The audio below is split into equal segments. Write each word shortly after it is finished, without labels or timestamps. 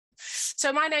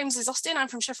So my name is Austen, I'm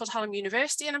from Sheffield Hallam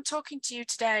University, and I'm talking to you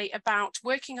today about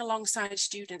working alongside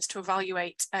students to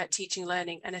evaluate teaching,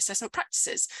 learning and assessment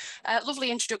practices.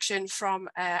 Lovely introduction from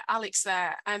Alex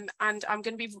there, and I'm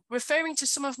going to be referring to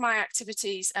some of my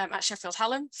activities at Sheffield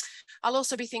Hallam. I'll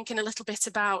also be thinking a little bit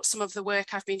about some of the work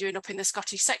I've been doing up in the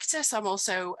Scottish sector, so I'm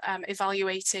also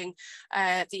evaluating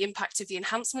the impact of the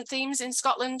enhancement themes in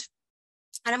Scotland.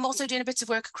 And I'm also doing a bit of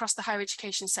work across the higher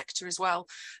education sector as well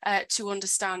to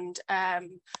understand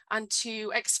and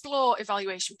to explore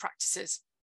evaluation practices.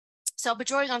 So I'll be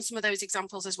drawing on some of those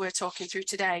examples as we're talking through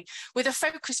today, with a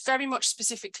focus very much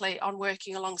specifically on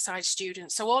working alongside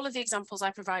students. So all of the examples I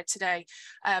provide today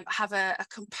have a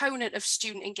component of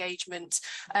student engagement,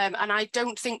 and I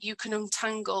don't think you can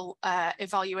untangle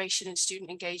evaluation and student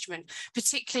engagement,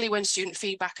 particularly when student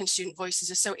feedback and student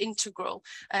voices are so integral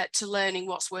to learning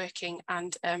what's working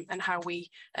and how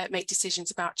we make decisions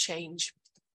about change.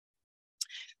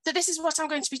 So this is what I'm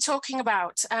going to be talking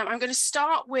about. I'm going to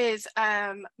start with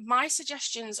my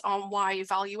suggestions on why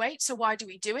evaluate. So why do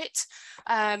we do it?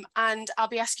 And I'll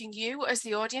be asking you as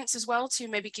the audience as well to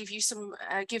maybe give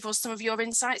us some of your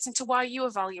insights into why you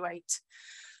evaluate.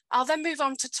 I'll then move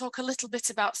on to talk a little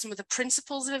bit about some of the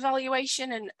principles of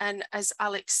evaluation. And as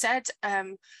Alex said,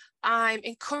 I'm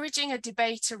encouraging a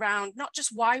debate around not just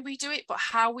why we do it, but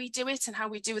how we do it and how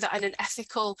we do that in an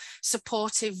ethical,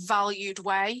 supportive, valued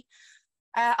way.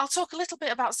 I'll talk a little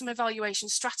bit about some evaluation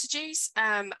strategies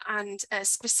and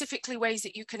specifically ways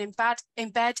that you can embed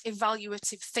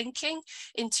evaluative thinking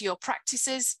into your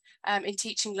practices in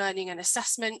teaching, learning and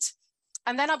assessment.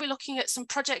 And then I'll be looking at some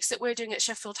projects that we're doing at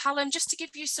Sheffield Hallam, just to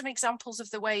give you some examples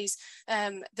of the ways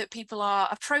that people are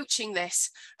approaching this.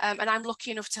 And I'm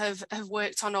lucky enough to have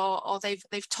worked on, or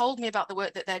they've told me about the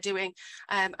work that they're doing.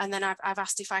 And then I've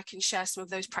asked if I can share some of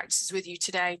those practices with you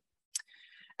today.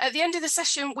 At the end of the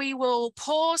session, we will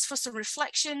pause for some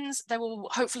reflections. There will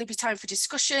hopefully be time for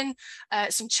discussion,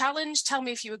 some challenge. Tell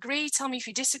me if you agree, tell me if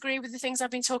you disagree with the things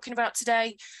I've been talking about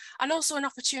today, and also an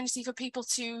opportunity for people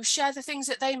to share the things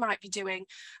that they might be doing.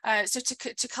 So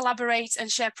to collaborate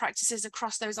and share practices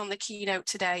across those on the keynote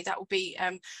today, that will be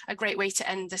a great way to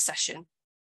end the session.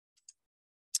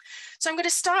 So I'm going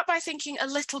to start by thinking a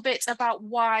little bit about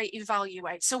why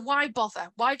evaluate. So why bother?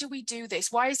 Why do we do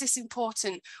this? Why is this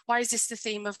important? Why is this the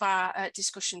theme of our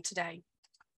discussion today?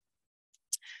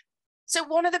 So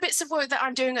one of the bits of work that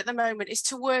I'm doing at the moment is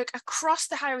to work across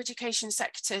the higher education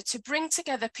sector to bring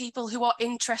together people who are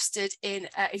interested in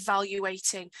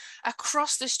evaluating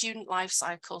across the student life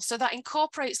cycle. So that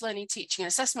incorporates learning, teaching and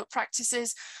assessment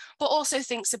practices, but also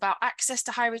thinks about access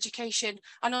to higher education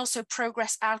and also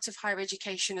progress out of higher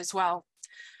education as well.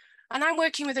 And I'm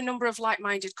working with a number of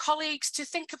like-minded colleagues to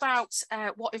think about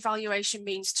what evaluation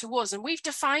means to us. And we've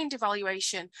defined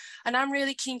evaluation, and I'm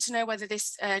really keen to know whether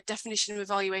this definition of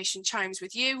evaluation chimes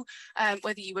with you,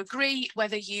 whether you agree,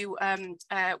 whether you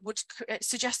would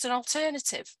suggest an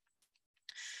alternative.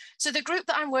 So the group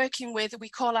that I'm working with, we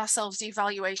call ourselves the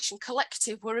Evaluation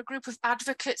Collective. We're a group of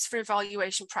advocates for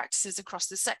evaluation practices across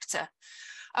the sector.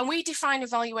 And we define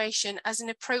evaluation as an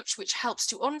approach which helps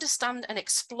to understand and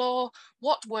explore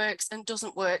what works and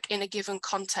doesn't work in a given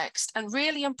context. And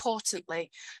really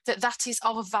importantly, that is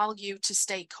of value to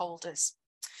stakeholders.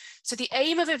 So the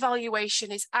aim of evaluation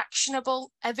is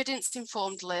actionable,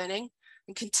 evidence-informed learning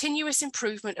and continuous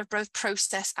improvement of both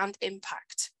process and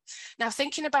impact. Now,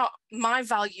 thinking about my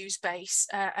values base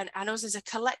and us as a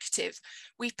collective,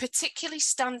 we particularly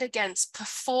stand against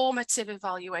performative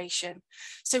evaluation.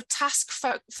 So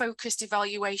task-focused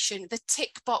evaluation, the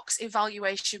tick box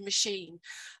evaluation machine.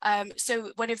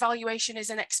 So when evaluation is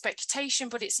an expectation,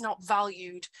 but it's not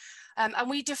valued. And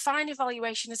we define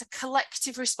evaluation as a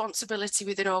collective responsibility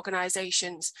within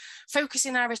organisations,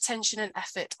 focusing our attention and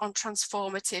effort on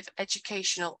transformative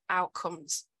educational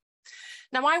outcomes.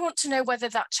 Now, I want to know whether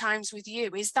that chimes with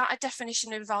you. Is that a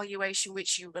definition of evaluation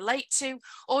which you relate to,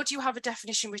 or do you have a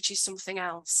definition which is something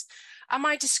else? Am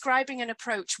I describing an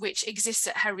approach which exists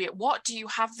at Heriot-Watt? Do you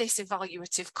have this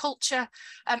evaluative culture?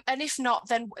 And if not,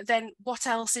 then what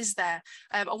else is there?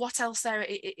 Or what else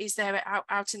is there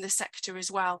out in the sector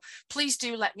as well? Please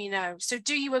do let me know. So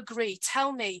do you agree?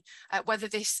 Tell me whether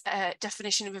this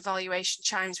definition of evaluation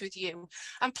chimes with you.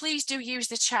 And please do use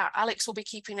the chat. Alex will be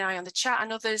keeping an eye on the chat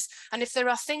and others. And if there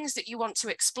are things that you want to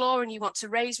explore and you want to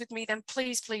raise with me, then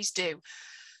please do.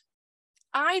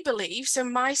 I believe, so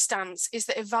my stance is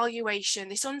that evaluation,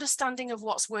 this understanding of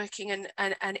what's working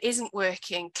and isn't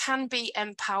working, can be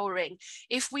empowering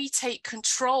if we take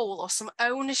control or some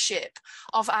ownership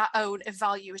of our own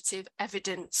evaluative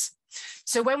evidence.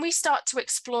 So when we start to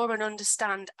explore and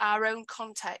understand our own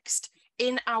context,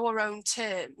 in our own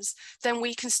terms, then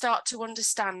we can start to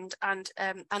understand and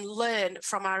learn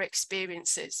from our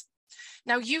experiences.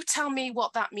 Now, you tell me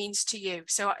what that means to you.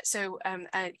 So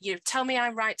you know, tell me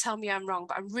I'm right, tell me I'm wrong,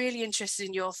 but I'm really interested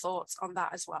in your thoughts on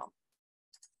that as well.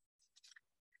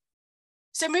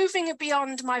 So moving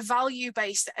beyond my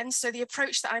value-based, and so the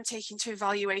approach that I'm taking to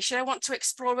evaluation, I want to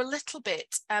explore a little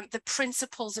bit the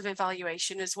principles of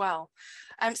evaluation as well.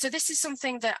 So this is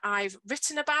something that I've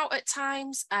written about at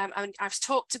times, and I've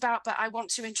talked about, but I want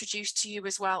to introduce to you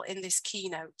as well in this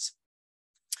keynote.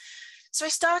 So I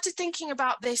started thinking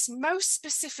about this most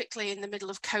specifically in the middle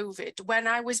of COVID, when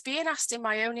I was being asked in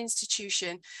my own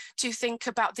institution to think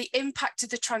about the impact of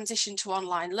the transition to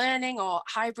online learning or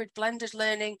hybrid blended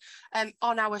learning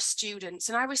on our students.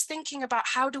 And I was thinking about,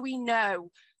 how do we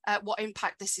know what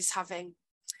impact this is having?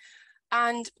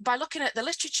 And by looking at the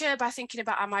literature, by thinking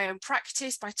about my own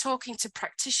practice, by talking to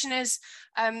practitioners,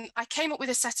 I came up with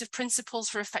a set of principles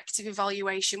for effective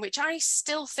evaluation, which I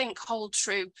still think hold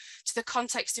true to the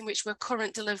context in which we're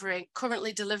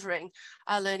currently delivering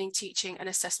our learning, teaching and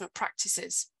assessment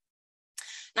practices.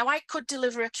 Now, I could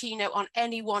deliver a keynote on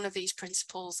any one of these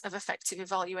principles of effective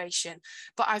evaluation,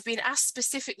 but I've been asked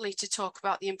specifically to talk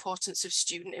about the importance of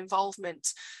student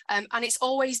involvement. And it's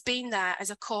always been there as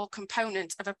a core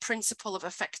component of a principle of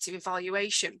effective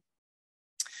evaluation.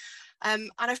 And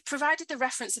I've provided the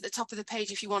reference at the top of the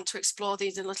page if you want to explore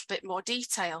these in a little bit more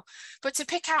detail. But to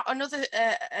pick out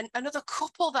another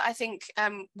couple that I think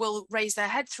will raise their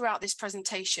head throughout this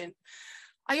presentation,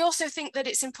 I also think that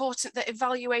it's important that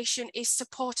evaluation is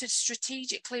supported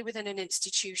strategically within an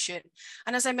institution.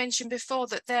 And as I mentioned before,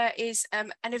 that there is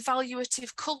an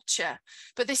evaluative culture,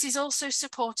 but this is also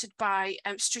supported by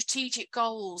strategic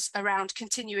goals around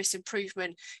continuous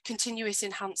improvement, continuous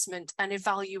enhancement and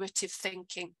evaluative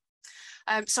thinking.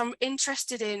 So I'm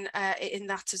interested in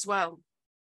that as well.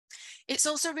 It's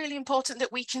also really important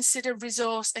that we consider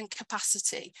resource and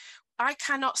capacity. I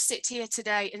cannot sit here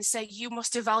today and say you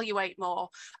must evaluate more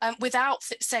without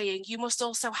saying you must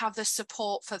also have the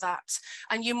support for that,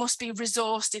 and you must be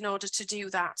resourced in order to do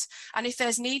that. And if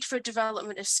there's need for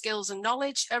development of skills and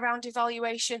knowledge around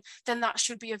evaluation, then that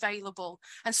should be available.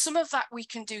 And some of that we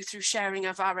can do through sharing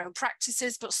of our own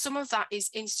practices, but some of that is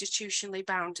institutionally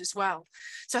bound as well.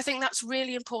 So I think that's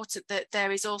really important, that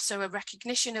there is also a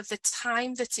recognition of the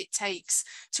time that it takes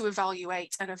to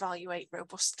evaluate and evaluate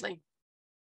robustly.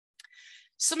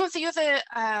 Some of the other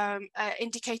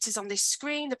indicators on this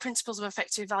screen, the principles of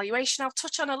effective evaluation, I'll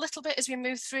touch on a little bit as we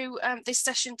move through this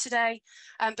session today,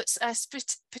 but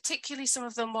particularly some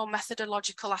of the more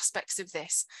methodological aspects of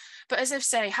this. But as I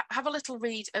say, have a little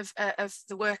read of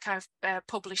the work I've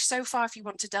published so far if you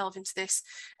want to delve into this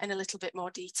in a little bit more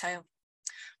detail.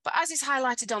 But as is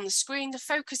highlighted on the screen, the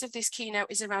focus of this keynote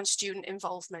is around student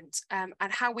involvement and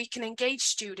how we can engage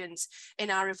students in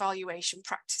our evaluation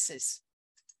practices.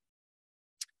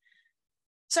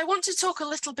 So I want to talk a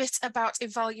little bit about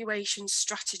evaluation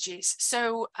strategies.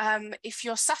 So if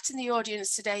you're sat in the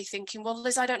audience today thinking, well,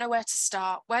 Liz, I don't know where to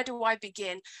start. Where do I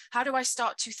begin? How do I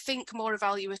start to think more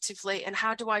evaluatively? And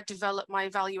how do I develop my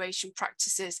evaluation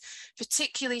practices,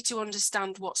 particularly to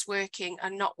understand what's working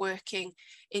and not working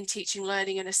in teaching,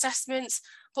 learning and assessments,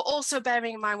 but also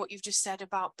bearing in mind what you've just said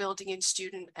about building in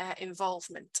student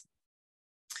involvement.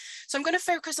 So I'm going to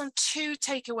focus on two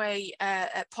takeaway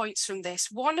points from this.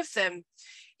 One of them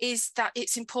is that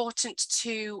it's important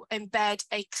to embed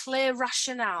a clear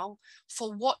rationale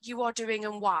for what you are doing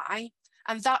and why,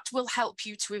 and that will help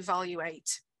you to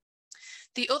evaluate.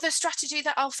 The other strategy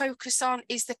that I'll focus on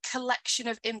is the collection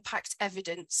of impact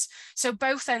evidence. So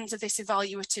both ends of this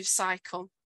evaluative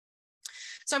cycle.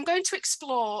 So I'm going to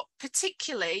explore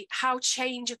particularly how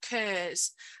change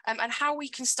occurs and how we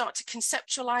can start to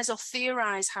conceptualize or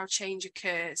theorize how change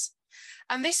occurs.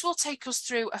 And this will take us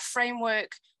through a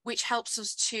framework which helps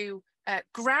us to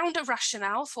ground a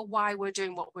rationale for why we're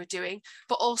doing what we're doing,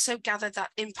 but also gather that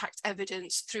impact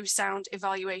evidence through sound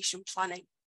evaluation planning.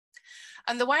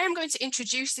 And the way I'm going to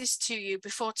introduce this to you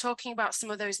before talking about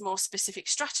some of those more specific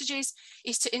strategies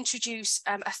is to introduce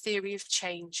a theory of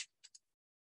change.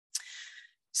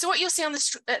 So what you'll see on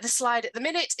the slide at the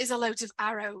minute is a load of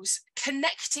arrows,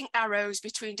 connecting arrows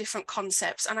between different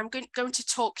concepts. And I'm going to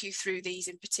talk you through these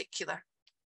in particular.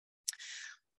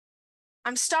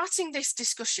 I'm starting this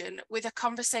discussion with a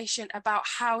conversation about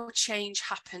how change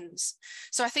happens.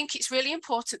 So I think it's really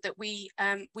important that we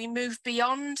move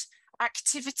beyond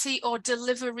activity or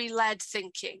delivery-led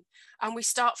thinking, and we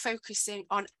start focusing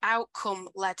on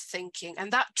outcome-led thinking,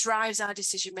 and that drives our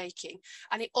decision-making,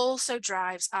 and it also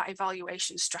drives our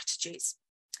evaluation strategies.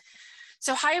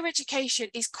 So higher education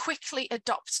is quickly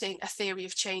adopting a theory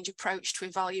of change approach to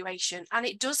evaluation, and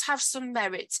it does have some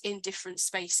merits in different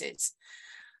spaces.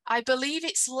 I believe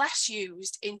it's less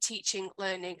used in teaching,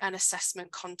 learning and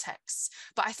assessment contexts,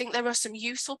 but I think there are some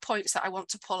useful points that I want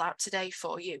to pull out today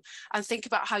for you and think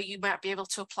about how you might be able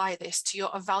to apply this to your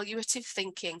evaluative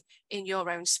thinking in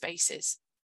your own spaces.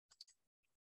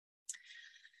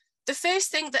 The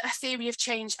first thing that a theory of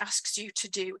change asks you to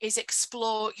do is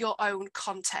explore your own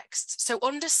context. So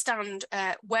understand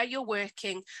where you're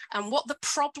working and what the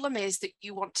problem is that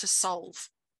you want to solve.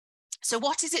 So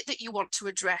what is it that you want to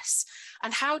address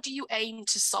and how do you aim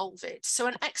to solve it? So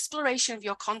an exploration of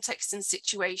your context and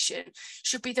situation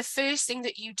should be the first thing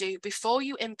that you do before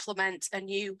you implement a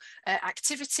new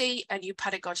activity, a new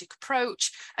pedagogic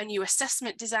approach, a new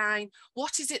assessment design.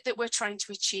 What is it that we're trying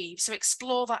to achieve? So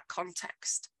explore that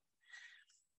context.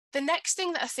 The next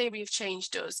thing that a theory of change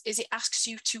does is it asks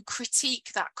you to critique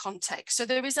that context. So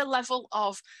there is a level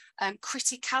of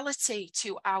criticality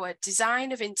to our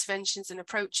design of interventions and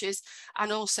approaches, and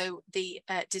also the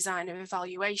design of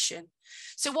evaluation.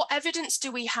 So what evidence do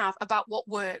we have about what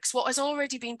works? What has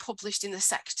already been published in the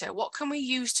sector? What can we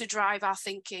use to drive our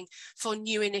thinking for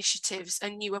new initiatives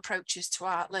and new approaches to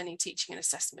our learning, teaching and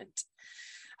assessment?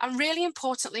 And really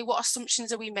importantly, what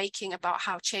assumptions are we making about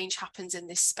how change happens in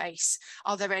this space?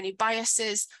 Are there any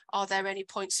biases? Are there any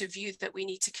points of view that we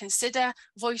need to consider?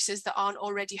 Voices that aren't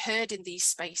already heard in these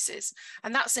spaces?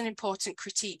 And that's an important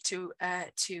critique to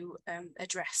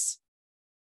address.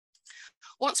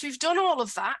 Once we've done all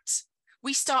of that,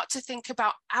 we start to think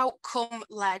about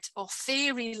outcome-led or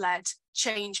theory-led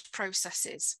change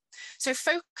processes. So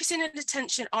focusing an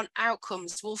attention on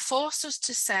outcomes will force us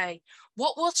to say,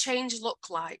 what will change look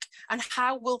like and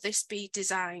how will this be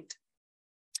designed?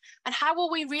 And how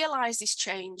will we realise this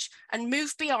change and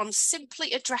move beyond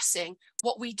simply addressing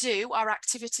what we do, our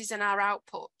activities and our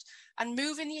output, and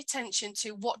moving the attention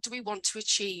to what do we want to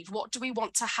achieve? What do we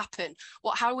want to happen?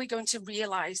 How are we going to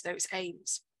realise those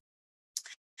aims?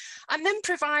 And then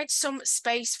provide some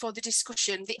space for the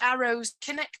discussion, the arrows,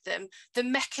 connect them, the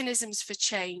mechanisms for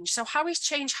change. So how is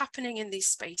change happening in these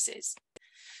spaces?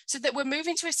 So that we're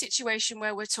moving to a situation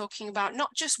where we're talking about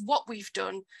not just what we've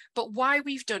done, but why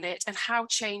we've done it and how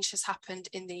change has happened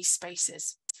in these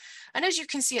spaces. And as you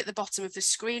can see at the bottom of the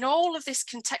screen, all of this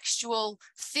contextual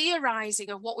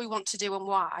theorizing of what we want to do and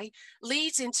why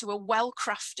leads into a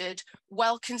well-crafted,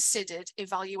 well-considered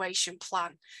evaluation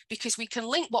plan, because we can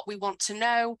link what we want to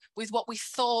know with what we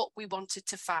thought we wanted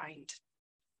to find.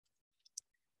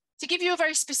 To give you a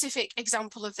very specific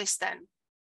example of this then,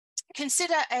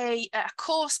 consider a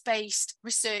course-based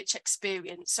research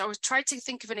experience. So I was trying to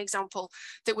think of an example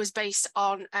that was based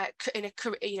on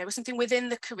something within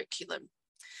the curriculum.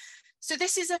 So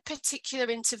this is a particular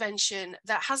intervention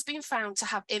that has been found to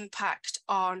have impact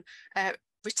on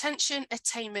retention,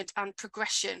 attainment and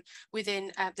progression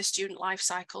within the student life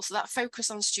cycle. So that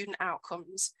focus on student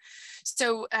outcomes.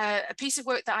 So a piece of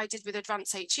work that I did with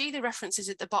Advanced HE, the reference is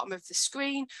at the bottom of the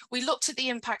screen. We looked at the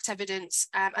impact evidence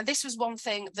and this was one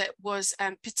thing that was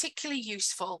particularly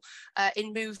useful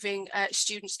in moving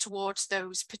students towards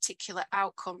those particular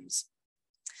outcomes.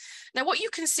 Now what you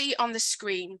can see on the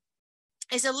screen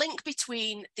is a link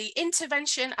between the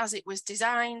intervention as it was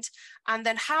designed and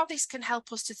then how this can help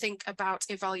us to think about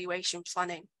evaluation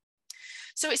planning.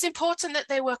 So it's important that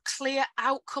there were clear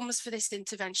outcomes for this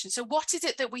intervention. So what is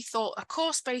it that we thought a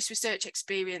course-based research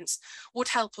experience would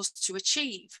help us to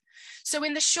achieve? So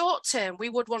in the short term, we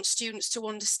would want students to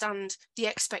understand the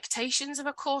expectations of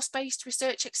a course-based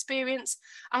research experience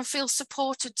and feel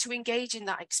supported to engage in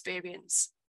that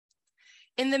experience.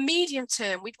 In the medium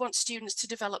term, we'd want students to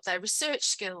develop their research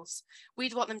skills.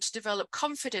 We'd want them to develop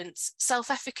confidence,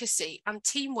 self-efficacy and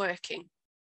team working.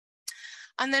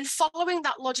 And then following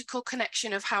that logical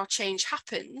connection of how change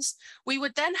happens, we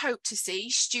would then hope to see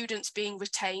students being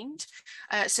retained,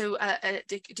 so a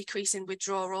decrease in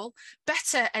withdrawal,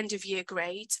 better end of year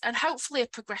grades, and hopefully a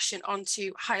progression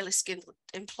onto highly skilled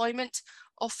employment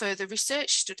or further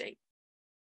research study.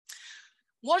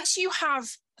 Once you have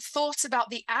thought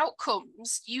about the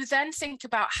outcomes, you then think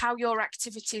about how your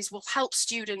activities will help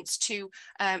students to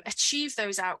achieve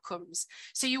those outcomes.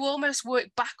 So you almost work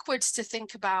backwards to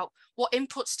think about what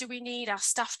inputs do we need, our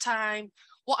staff time,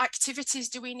 what activities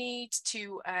do we need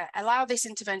to allow this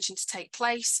intervention to take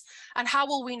place, and how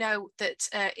will we know that,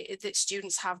 that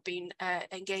students have been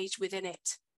engaged within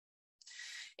it.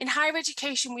 In higher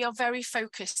education, we are very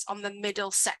focused on the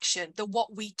middle section, the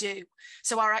what we do.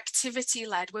 So our activity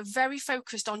led, we're very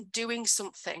focused on doing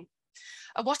something.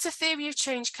 What a theory of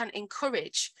change can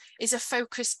encourage is a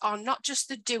focus on not just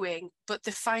the doing, but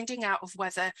the finding out of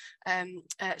whether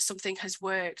something has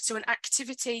worked. So an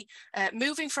activity,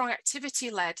 moving from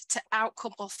activity-led to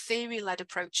outcome or theory-led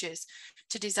approaches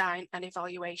to design and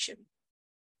evaluation.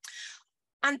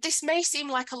 And this may seem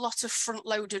like a lot of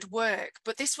front-loaded work,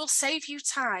 but this will save you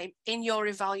time in your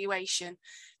evaluation.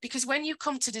 Because when you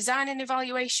come to design an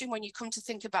evaluation, when you come to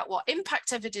think about what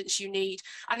impact evidence you need,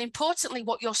 and importantly,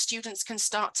 what your students can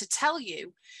start to tell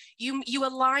you, you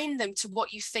align them to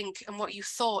what you think and what you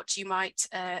thought you might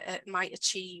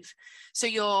achieve. So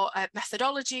your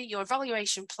methodology, your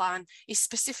evaluation plan is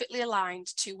specifically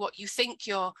aligned to what you think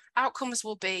your outcomes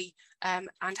will be and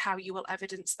how you will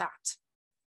evidence that.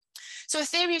 So a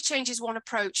theory of change is one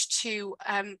approach to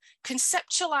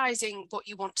conceptualizing what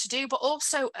you want to do, but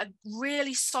also a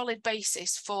really solid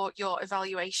basis for your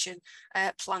evaluation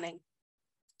planning.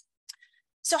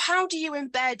 So how do you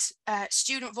embed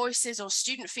student voices or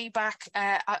student feedback,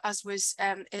 as was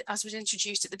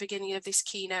introduced at the beginning of this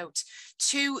keynote,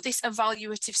 to this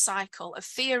evaluative cycle of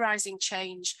theorizing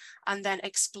change and then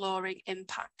exploring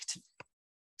impact?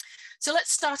 So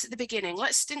let's start at the beginning.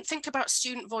 Let's think about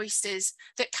student voices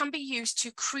that can be used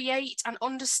to create and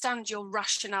understand your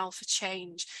rationale for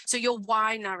change, so your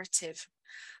why narrative.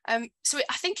 So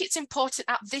I think it's important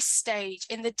at this stage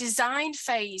in the design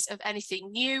phase of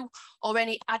anything new or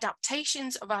any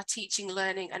adaptations of our teaching,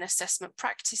 learning and assessment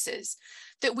practices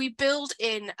that we build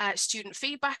in student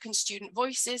feedback and student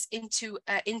voices into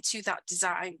that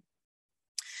design.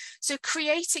 So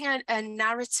creating a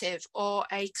narrative or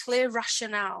a clear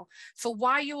rationale for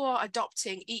why you are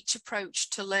adopting each approach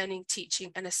to learning,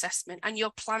 teaching and assessment and your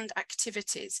planned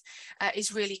activities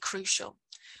is really crucial.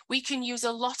 We can use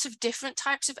a lot of different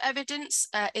types of evidence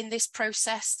in this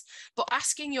process, but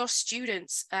asking your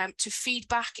students to feed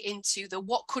back into the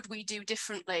what could we do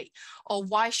differently or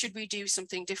why should we do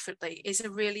something differently is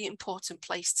a really important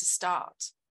place to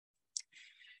start.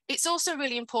 It's also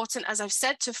really important, as I've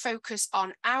said, to focus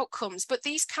on outcomes, but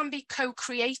these can be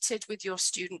co-created with your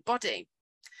student body.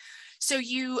 So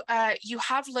you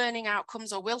have learning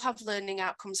outcomes or will have learning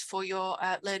outcomes for your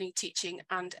learning, teaching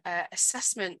and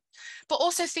assessment, but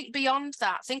also think beyond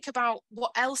that. Think about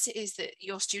what else it is that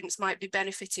your students might be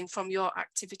benefiting from your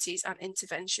activities and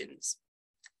interventions.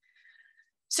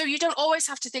 So you don't always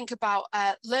have to think about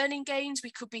learning gains.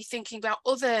 We could be thinking about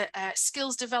other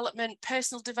skills development,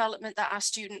 personal development that our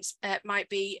students might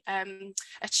be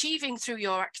achieving through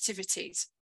your activities.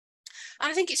 And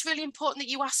I think it's really important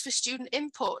that you ask for student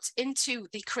input into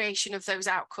the creation of those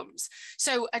outcomes.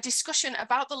 So a discussion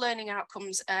about the learning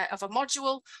outcomes of a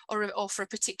module or for a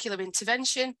particular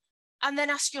intervention. And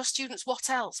then ask your students, what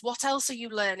else? What else are you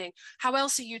learning? How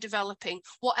else are you developing?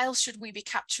 What else should we be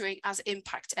capturing as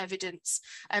impact evidence?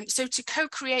 So to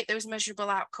co-create those measurable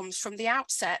outcomes from the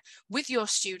outset with your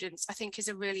students, I think is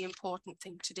a really important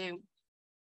thing to do.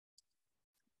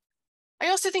 I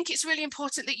also think it's really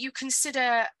important that you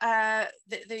consider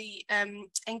the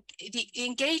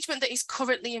engagement that is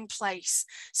currently in place.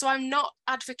 So I'm not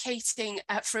advocating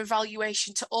for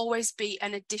evaluation to always be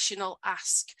an additional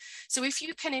ask. So if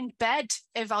you can embed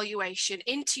evaluation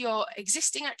into your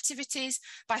existing activities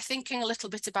by thinking a little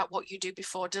bit about what you do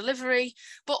before delivery,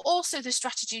 but also the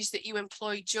strategies that you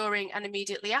employ during and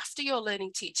immediately after your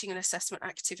learning, teaching and assessment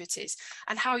activities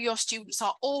and how your students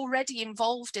are already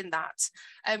involved in that,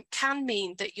 can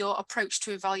mean that your approach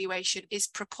to evaluation is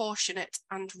proportionate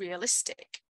and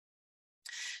realistic.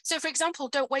 So for example,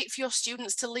 don't wait for your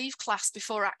students to leave class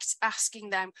before asking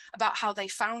them about how they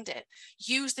found it.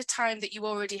 Use the time that you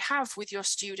already have with your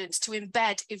students to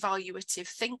embed evaluative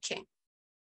thinking.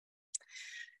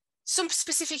 Some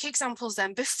specific examples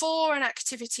then, before an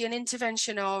activity, an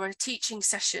intervention or a teaching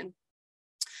session.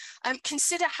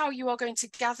 Consider how you are going to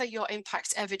gather your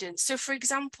impact evidence. So for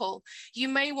example, you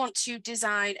may want to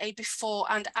design a before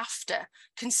and after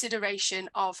consideration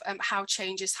of how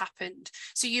change has happened.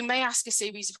 So you may ask a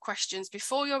series of questions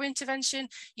before your intervention,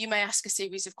 you may ask a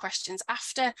series of questions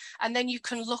after, and then you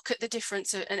can look at the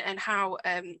difference and how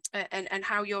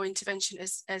your intervention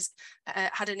has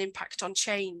had an impact on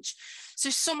change.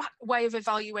 So some way of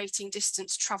evaluating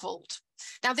distance travelled.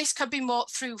 Now, this could be more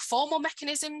through formal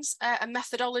mechanisms and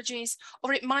methodologies,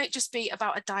 or it might just be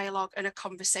about a dialogue and a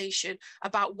conversation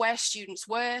about where students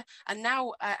were and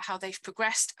now how they've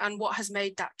progressed and what has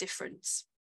made that difference.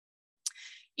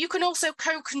 You can also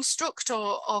co-construct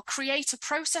or create a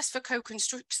process for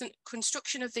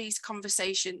construction of these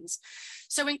conversations.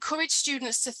 So encourage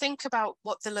students to think about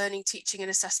what the learning, teaching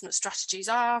and assessment strategies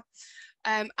are,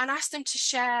 and ask them to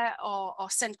share or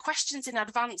send questions in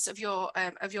advance of your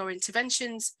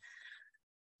interventions.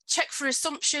 check for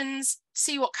assumptions,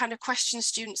 see what kind of questions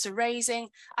students are raising,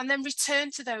 and then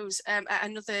return to those at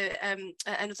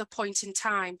another point in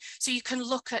time. So you can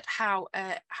look at how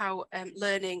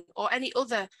learning or any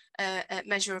other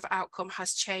measure of outcome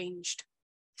has changed.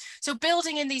 So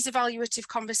building in these evaluative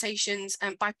conversations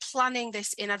by planning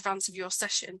this in advance of your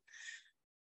session.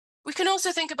 We can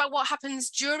also think about what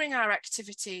happens during our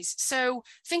activities. So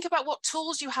think about what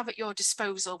tools you have at your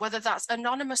disposal, whether that's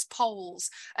anonymous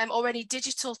polls or any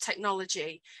digital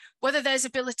technology, whether there's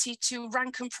ability to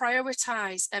rank and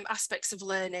prioritize aspects of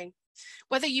learning,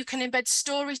 whether you can embed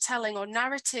storytelling or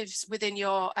narratives within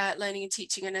your learning and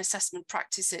teaching and assessment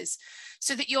practices,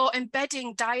 so that you're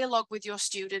embedding dialogue with your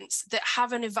students that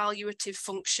have an evaluative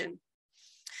function.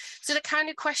 So the kind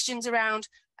of questions around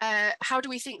how do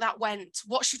we think that went?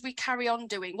 What should we carry on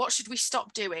doing? What should we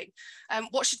stop doing?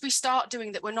 What should we start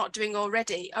doing that we're not doing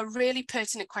already are really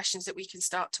pertinent questions that we can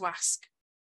start to ask.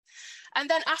 And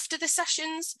then after the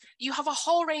sessions, you have a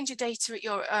whole range of data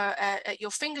at your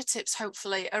fingertips,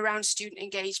 hopefully, around student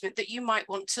engagement that you might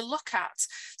want to look at.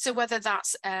 So whether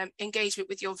that's engagement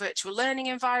with your virtual learning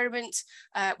environment,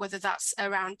 whether that's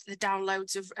around the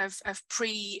downloads of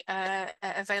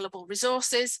pre-available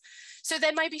resources. So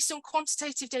there may be some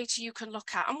quantitative data you can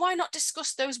look at, and why not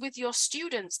discuss those with your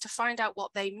students to find out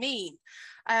what they mean?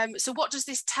 So what does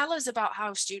this tell us about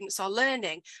how students are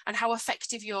learning and how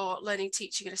effective your learning,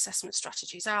 teaching and assessment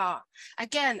strategies are?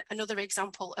 Again, another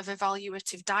example of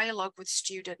evaluative dialogue with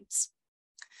students.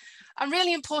 And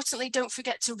really importantly, don't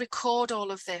forget to record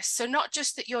all of this. So not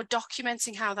just that you're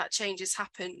documenting how that change has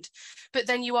happened, but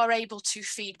then you are able to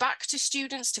feed back to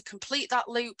students to complete that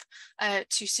loop,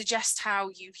 to suggest how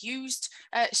you've used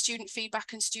student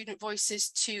feedback and student voices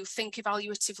to think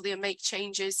evaluatively and make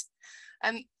changes.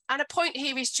 And a point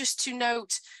here is just to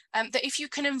note that if you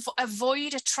can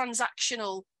avoid a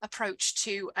transactional approach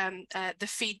to the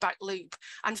feedback loop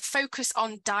and focus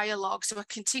on dialogue, so a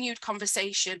continued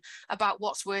conversation about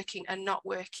what's working and not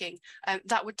working,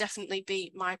 that would definitely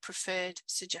be my preferred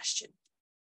suggestion.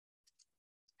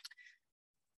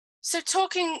 So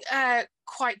talking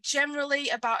quite generally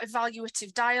about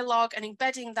evaluative dialogue and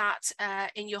embedding that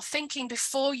in your thinking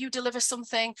before you deliver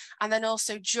something, and then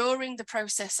also during the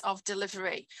process of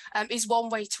delivery, is one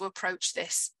way to approach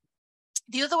this.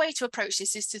 The other way to approach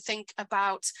this is to think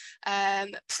about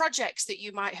projects that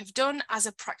you might have done as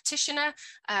a practitioner,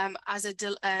 as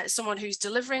someone who's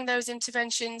delivering those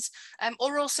interventions,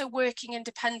 or also working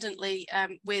independently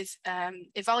with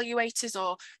evaluators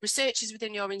or researchers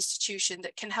within your institution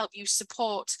that can help you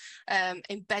support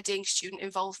embedding student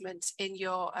involvement in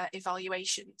your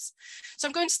evaluations. So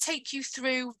I'm going to take you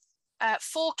through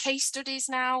 4 case studies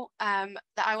now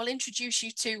that I will introduce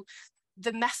you to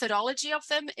the methodology of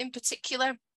them in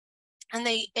particular. And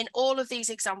in all of these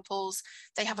examples,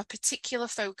 they have a particular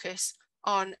focus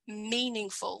on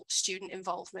meaningful student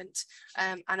involvement.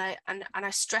 And I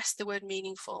stress the word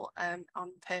meaningful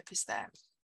on purpose there.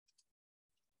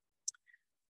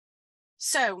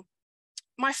 So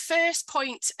my first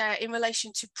point in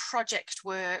relation to project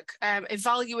work,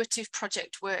 evaluative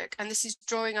project work, and this is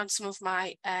drawing on some of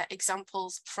my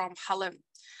examples from Hallam.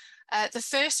 The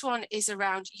first one is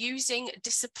around using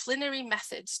disciplinary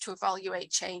methods to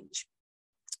evaluate change.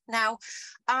 Now,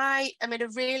 I am in a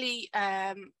really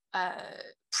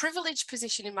privileged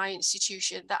position in my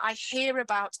institution that I hear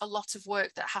about a lot of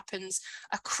work that happens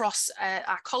across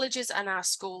our colleges and our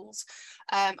schools.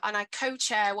 And I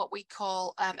co-chair what we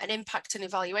call an impact and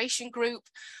evaluation group,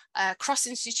 a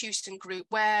cross-institution group,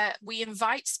 where we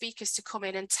invite speakers to come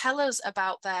in and tell us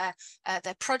about their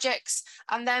projects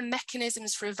and their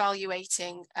mechanisms for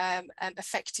evaluating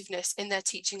effectiveness in their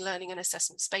teaching, learning and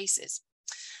assessment spaces.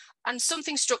 And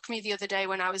something struck me the other day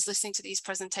when I was listening to these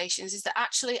presentations is that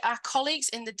actually our colleagues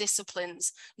in the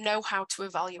disciplines know how to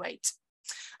evaluate.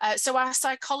 So our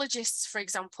psychologists, for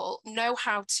example, know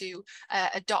how to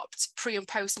adopt pre and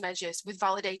post measures with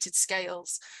validated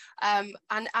scales,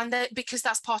 because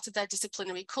that's part of their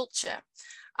disciplinary culture.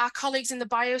 Our colleagues in the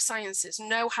biosciences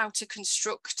know how to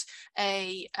construct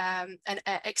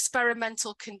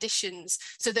experimental conditions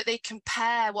so that they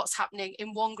compare what's happening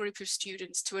in one group of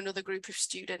students to another group of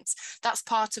students. That's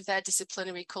part of their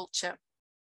disciplinary culture.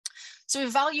 So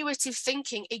evaluative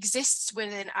thinking exists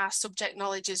within our subject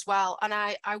knowledge as well. And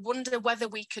I wonder whether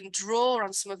we can draw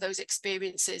on some of those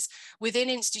experiences within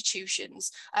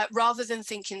institutions rather than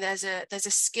thinking there's a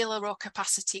skill or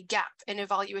capacity gap in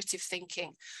evaluative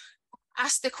thinking.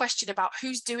 Ask the question about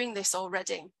who's doing this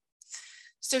already.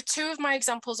 So 2 of my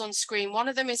examples on screen, one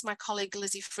of them is my colleague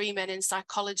Lizzie Freeman in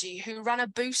psychology, who ran a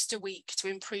booster week to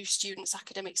improve students'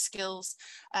 academic skills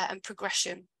and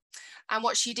progression. And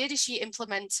what she did is she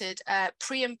implemented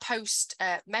pre and post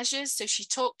measures. So she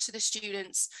talked to the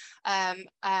students and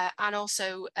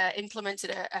also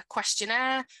implemented a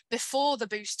questionnaire before the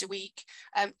booster week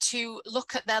to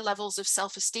look at their levels of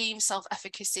self-esteem,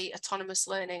 self-efficacy, autonomous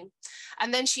learning.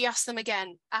 And then she asked them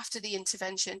again after the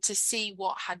intervention to see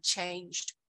what had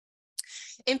changed.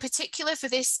 In particular, for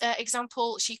this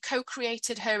example, she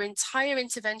co-created her entire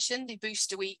intervention, the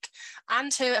booster week,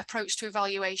 and her approach to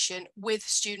evaluation with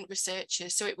student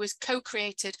researchers. So it was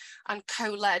co-created and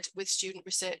co-led with student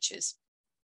researchers.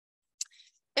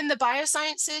 In the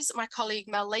biosciences, my colleague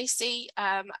Mel Lacey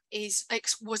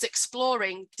was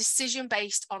exploring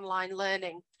decision-based online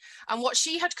learning. And what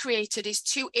she had created is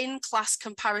 2 in-class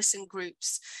comparison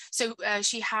groups. So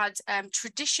she had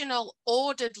traditional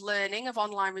ordered learning of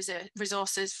online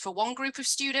resources for one group of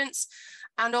students,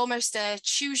 and almost a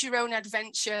choose your own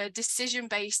adventure,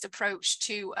 decision-based approach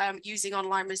to using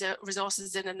online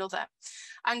resources in another.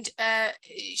 And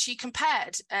she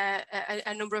compared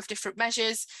a number of different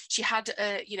measures. She had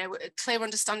a clear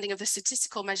understanding of the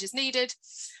statistical measures needed,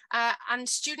 and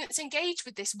students engaged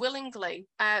with this willingly.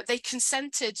 They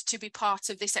consented to be part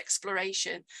of this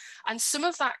exploration, and some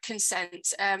of that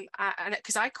consent, and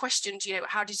because I questioned,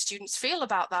 how did students feel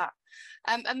about that?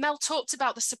 And Mel talked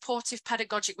about the supportive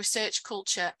pedagogic research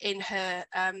culture in her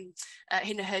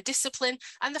discipline,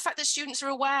 and the fact that students are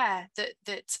aware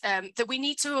that we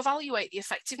need to evaluate the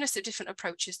effectiveness of different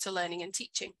approaches to learning and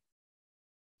teaching.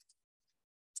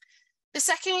 The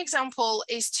second example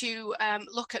is to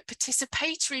look at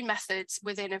participatory methods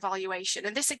within evaluation.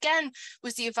 And this again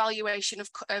was the evaluation of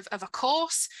a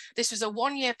course. This was a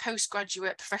 1-year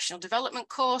postgraduate professional development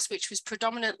course, which was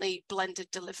predominantly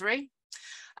blended delivery.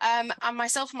 And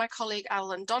myself and my colleague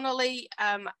Alan Donnelly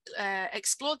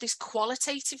explored this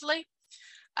qualitatively.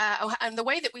 And the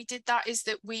way that we did that is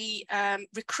that we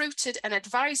recruited an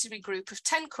advisory group of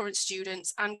 10 current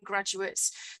students and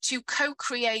graduates to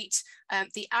co-create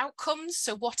the outcomes.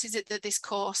 So what is it that this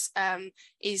course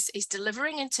is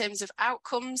delivering in terms of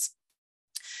outcomes,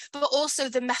 but also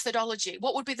the methodology.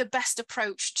 What would be the best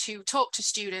approach to talk to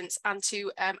students and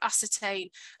to ascertain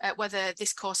whether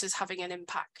this course is having an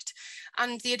impact?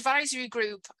 And the advisory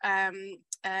group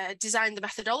designed the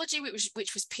methodology,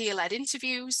 which was peer-led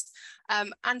interviews,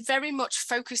 and very much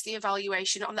focused the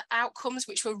evaluation on the outcomes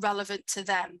which were relevant to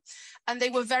them. And they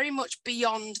were very much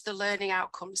beyond the learning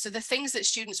outcomes. So the things that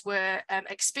students were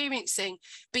experiencing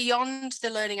beyond the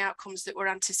learning outcomes that were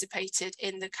anticipated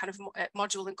in the kind of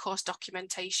module and course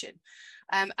documentation.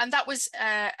 And that was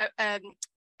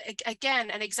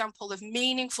again, an example of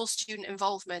meaningful student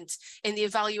involvement in the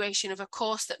evaluation of a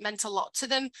course that meant a lot to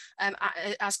them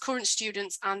as current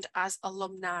students and as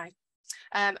alumni.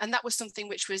 And that was something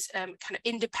which was kind of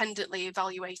independently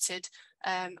evaluated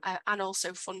and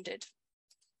also funded.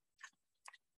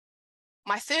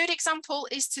 My third example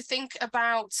is to think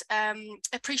about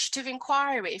appreciative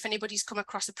inquiry. If anybody's come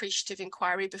across appreciative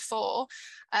inquiry before,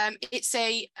 it's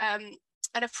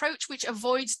an approach which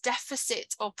avoids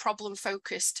deficit or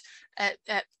problem-focused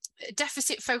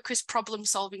deficit-focused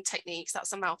problem-solving techniques.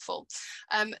 That's a mouthful.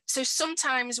 So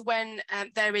sometimes when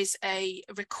there is a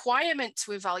requirement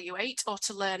to evaluate or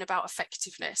to learn about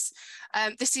effectiveness,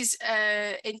 this is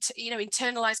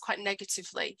internalized quite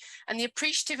negatively. And the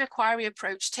appreciative inquiry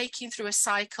approach, taking through a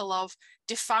cycle of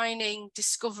defining,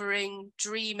 discovering,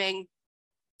 dreaming,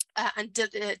 and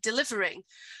delivering,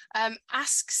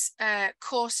 asks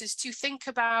courses to think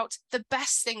about the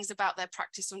best things about their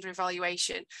practice under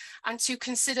evaluation and to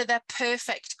consider their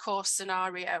perfect course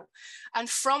scenario. And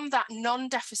from that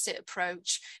non-deficit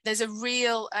approach, there's a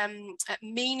real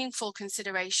meaningful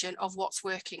consideration of what's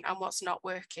working and what's not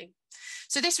working.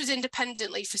 So this was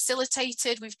independently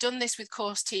facilitated. We've done this with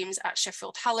course teams at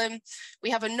Sheffield Hallam.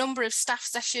 We have a number of staff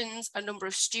sessions, a number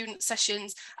of student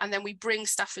sessions, and then we bring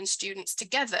staff and students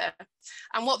together.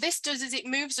 And what this does is it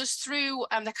moves us through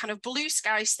the kind of blue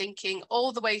skies thinking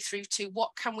all the way through to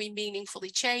what can we meaningfully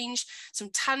change, some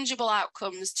tangible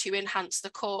outcomes to enhance the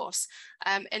course,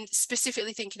 and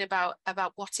specifically thinking about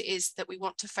what it is that we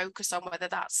want to focus on, whether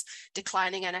that's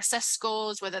declining NSS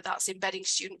scores, whether that's embedding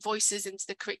student voices into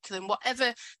the curriculum,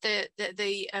 whatever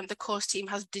the course team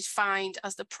has defined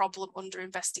as the problem under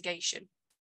investigation.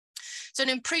 So an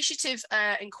appreciative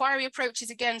inquiry approach is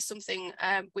again something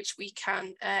which we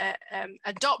can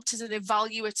adopt as an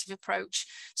evaluative approach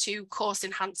to course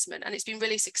enhancement, and it's been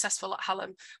really successful at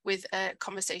Hallam with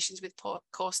conversations with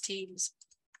course teams.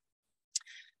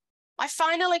 My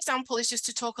final example is just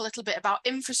to talk a little bit about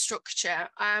infrastructure,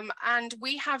 and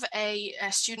we have a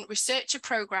student researcher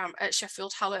programme at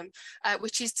Sheffield Hallam,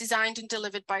 which is designed and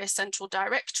delivered by a central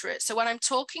directorate. So when I'm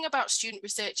talking about student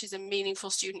researchers and meaningful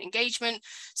student engagement,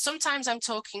 sometimes I'm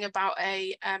talking about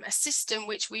a system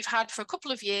which we've had for a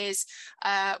couple of years,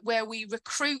 where we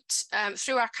recruit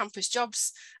through our campus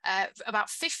jobs about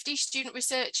 50 student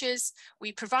researchers.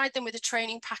 We provide them with a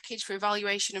training package for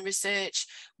evaluation and research.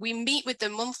 We meet with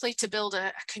them monthly to build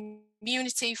a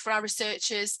community for our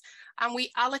researchers, and we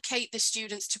allocate the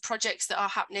students to projects that are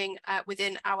happening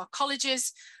within our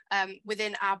colleges,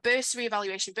 within our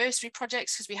evaluation bursary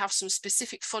projects, because we have some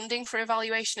specific funding for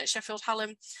evaluation at Sheffield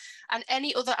Hallam, and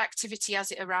any other activity as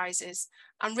it arises.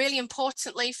 And really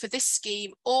importantly for this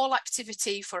scheme, all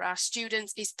activity for our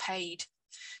students is paid.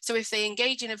 So if they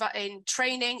engage in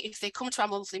training, if they come to our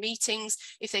monthly meetings,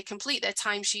 if they complete their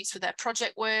timesheets for their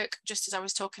project work, just as I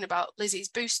was talking about Lizzie's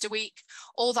Booster Week,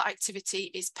 all that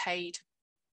activity is paid.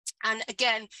 And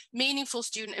again, meaningful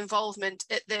student involvement,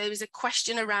 there is a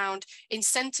question around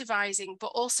incentivizing,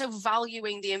 but also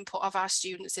valuing the input of our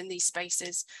students in these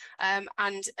spaces.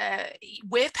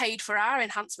 We're paid for our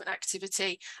enhancement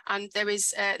activity, and there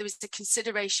is the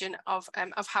consideration of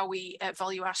how we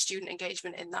value our student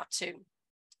engagement in that too.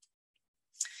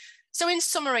 So in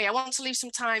summary, I want to leave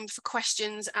some time for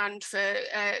questions and for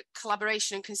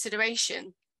collaboration and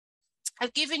consideration.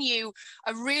 I've given you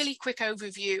a really quick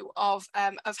overview of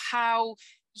how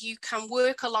you can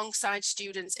work alongside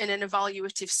students in an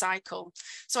evaluative cycle.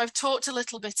 So I've talked a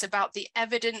little bit about the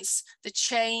evidence, the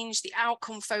change, the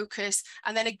outcome focus,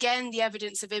 and then again, the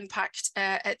evidence of impact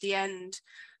at the end.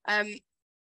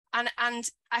 And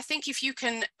I think if you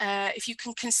can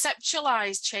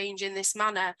conceptualize change in this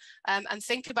manner and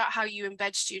think about how you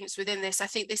embed students within this, I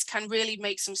think this can really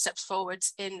make some steps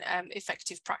forwards in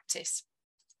effective practice.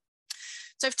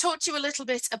 So I've talked to you a little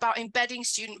bit about embedding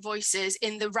student voices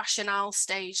in the rationale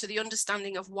stage, so the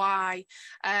understanding of why,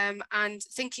 and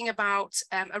thinking about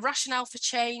a rationale for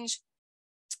change,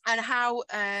 and how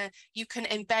you can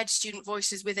embed student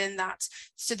voices within that.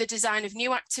 So the design of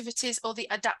new activities or the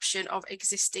adaptation of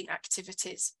existing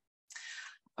activities.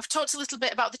 I've talked a little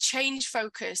bit about the change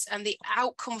focus and the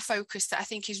outcome focus that I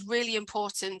think is really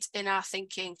important in our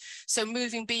thinking. So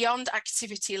moving beyond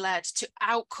activity-led to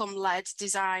outcome-led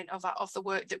design of the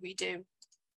work that we do.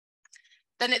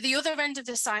 Then at the other end of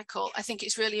the cycle, I think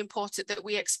it's really important that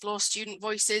we explore student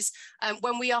voices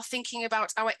when we are thinking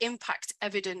about our impact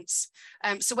evidence.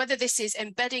 So whether this is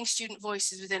embedding student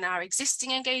voices within our existing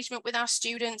engagement with our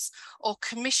students, or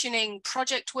commissioning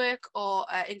project work or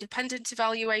independent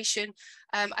evaluation,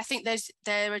 I think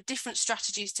there are different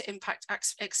strategies to impact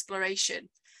exploration.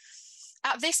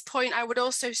 At this point, I would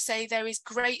also say there is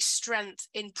great strength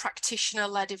in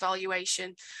practitioner-led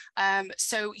evaluation.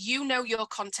 So you know your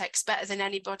context better than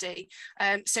anybody.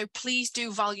 So please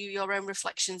do value your own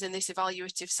reflections in this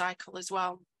evaluative cycle as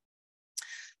well.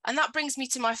 And that brings me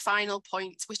to my final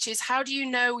point, which is, how do you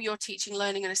know your teaching,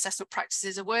 learning and assessment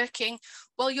practices are working?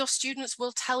 Well, your students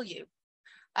will tell you.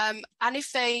 And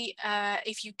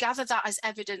if you gather that as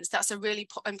evidence, that's a really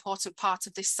important part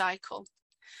of this cycle.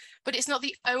 But it's not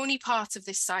the only part of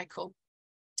this cycle.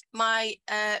 My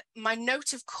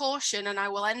note of caution, and I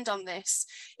will end on this,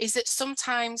 is that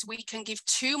sometimes we can give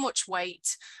too much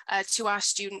weight to our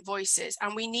student voices,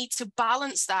 and we need to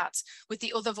balance that with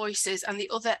the other voices and the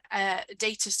other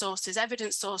data sources,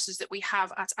 evidence sources that we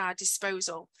have at our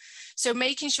disposal. So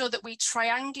making sure that we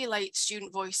triangulate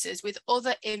student voices with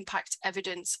other impact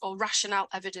evidence or rationale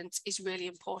evidence is really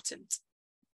important.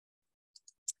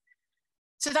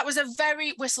 So that was a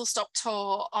very whistle-stop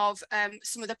tour of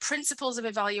some of the principles of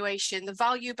evaluation, the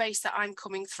value base that I'm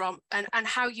coming from, and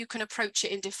how you can approach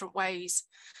it in different ways.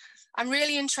 I'm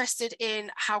really interested in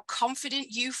how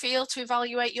confident you feel to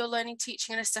evaluate your learning,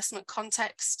 teaching and assessment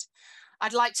context.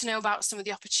 I'd like to know about some of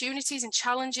the opportunities and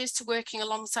challenges to working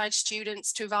alongside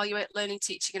students to evaluate learning,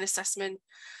 teaching and assessment.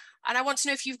 And I want to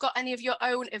know if you've got any of your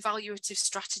own evaluative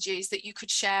strategies that you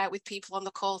could share with people on the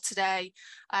call today.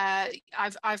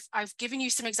 I've given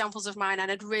you some examples of mine, and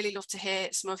I'd really love to hear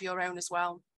some of your own as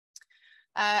well.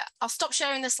 I'll stop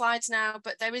sharing the slides now,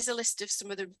 but there is a list of some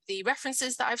of the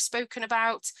references that I've spoken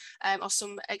about, or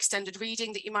some extended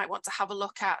reading that you might want to have a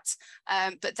look at.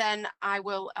 But then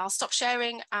I'll stop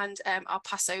sharing, and I'll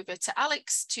pass over to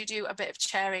Alex to do a bit of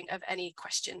sharing of any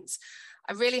questions.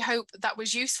 I really hope that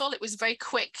was useful. It was very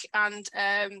quick and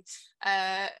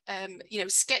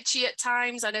sketchy at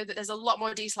times. I know that there's a lot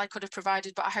more detail I could have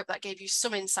provided, but I hope that gave you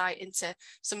some insight into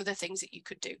some of the things that you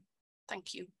could do.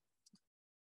 Thank you.